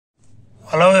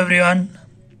Hello everyone.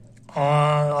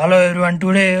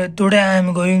 Today I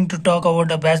am going to talk about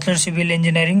the Bachelor Civil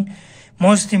Engineering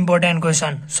most important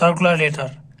question, circular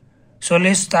letter. So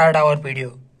let's start our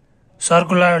video.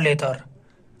 Circular letter.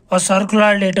 A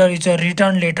circular letter is a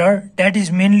written letter that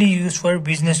is mainly used for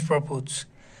business purpose.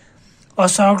 A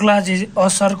circular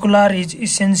is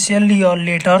essentially a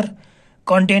letter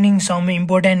containing some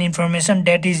important information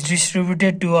that is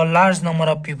distributed to a large number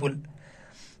of people.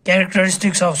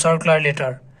 Characteristics of circular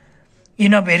letter.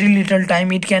 In a very little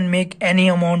time, it can make any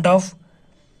amount of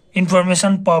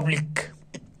information public.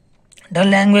 The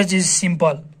language is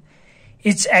simple.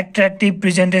 Its attractive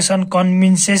presentation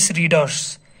convinces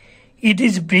readers. It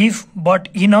is brief but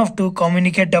enough to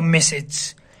communicate the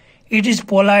message. It is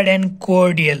polite and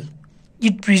cordial.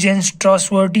 It presents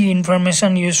trustworthy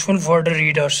information useful for the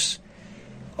readers.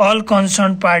 All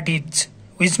concerned parties,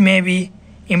 which may be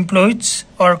employees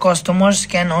or customers,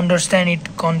 can understand its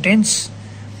contents.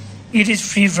 It is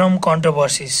free from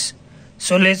controversies.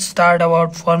 So let's start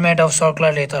about format of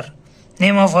circular letter.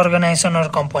 Name of organization or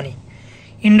company.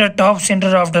 In the top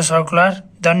center of the circular,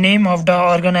 the name of the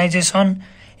organization,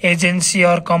 agency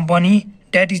or company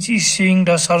that is issuing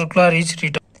the circular is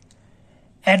written.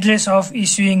 Address of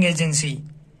issuing agency.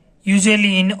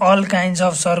 Usually in all kinds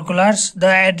of circulars, the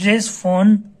address,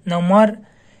 phone number,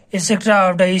 etc.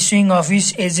 of the issuing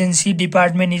office, agency,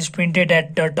 department is printed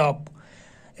at the top.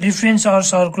 Reference or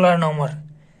circular number.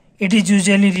 It is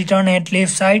usually written at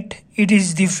left side. It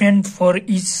is different for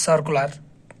each circular.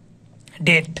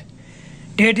 Date.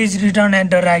 Date is written at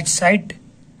the right side.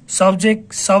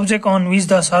 Subject on which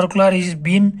the circular is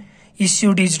being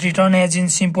issued is written as in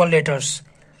simple letters.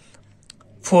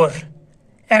 4.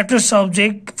 After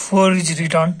subject 4 is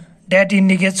written, that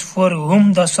indicates for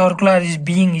whom the circular is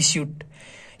being issued.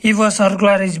 If a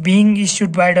circular is being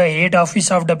issued by the head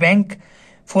office of the bank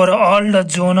for all the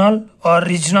zonal or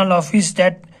regional office,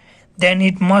 then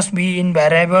it must be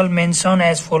invariable mentioned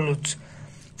as follows.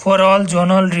 For all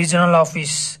zonal regional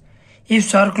office. If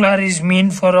circular is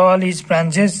meant for all its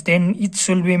branches, then it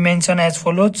should be mentioned as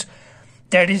follows.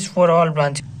 That is for all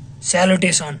branches.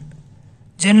 Salutation.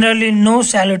 Generally no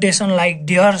salutation like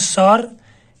dear sir,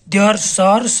 dear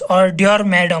sirs or dear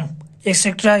madam,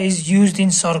 etc. is used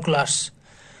in circulars.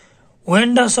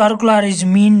 When the circular is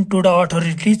meant to the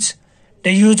authorities,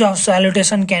 the use of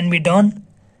salutation can be done.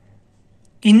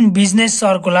 In business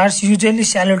circulars, usually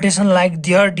salutation like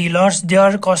dear dealers,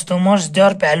 dear customers,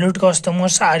 dear valued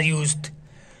customers are used.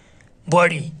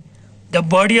 Body. The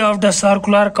body of the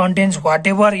circular contains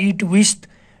whatever it wished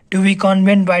to be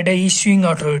conveyed by the issuing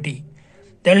authority.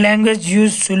 The language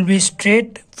used should be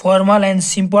straight, formal and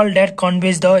simple that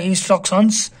conveys the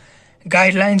instructions,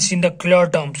 guidelines in the clear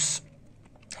terms.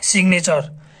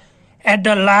 Signature. At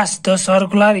the last, the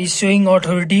circular issuing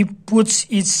authority puts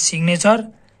its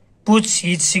signature.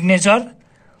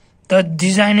 The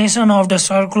designation of the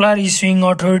circular issuing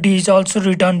authority is also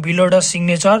written below the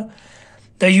signature.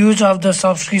 The use of the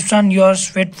subscription yours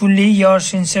faithfully, yours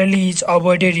sincerely is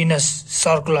avoided in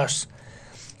circulars.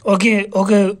 Okay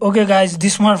guys,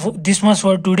 this much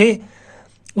for today.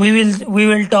 We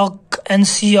will talk and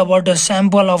see about the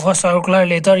sample of a circular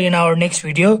letter in our next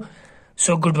video.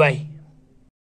 So goodbye.